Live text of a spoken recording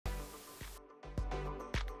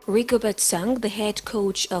Rigobert Song, the head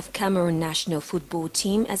coach of Cameroon national football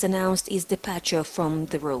team, has announced his departure from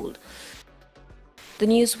the role. The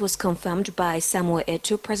news was confirmed by Samuel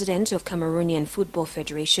Eto'o, president of Cameroonian Football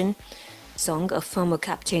Federation. Song, a former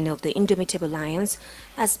captain of the Indomitable Lions,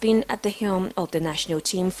 has been at the helm of the national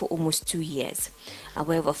team for almost 2 years.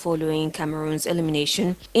 However, following Cameroon's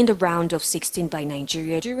elimination in the round of 16 by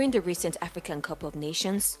Nigeria during the recent African Cup of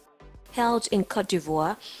Nations, held in Côte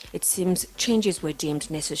d'Ivoire, it seems changes were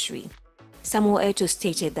deemed necessary. Samuel Eto'o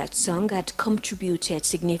stated that Song had contributed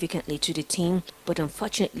significantly to the team, but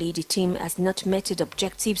unfortunately the team has not met its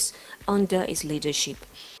objectives under his leadership.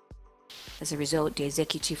 As a result, the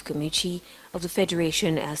executive committee of the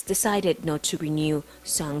federation has decided not to renew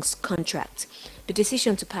Song's contract. The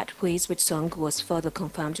decision to part ways with Song was further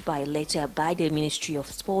confirmed by a letter by the Ministry of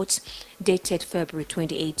Sports dated February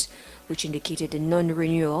 28, which indicated the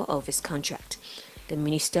non-renewal of his contract. The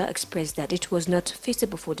minister expressed that it was not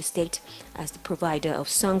feasible for the state, as the provider of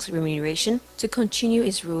Song's remuneration, to continue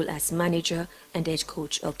his role as manager and head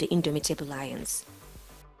coach of the Indomitable Lions.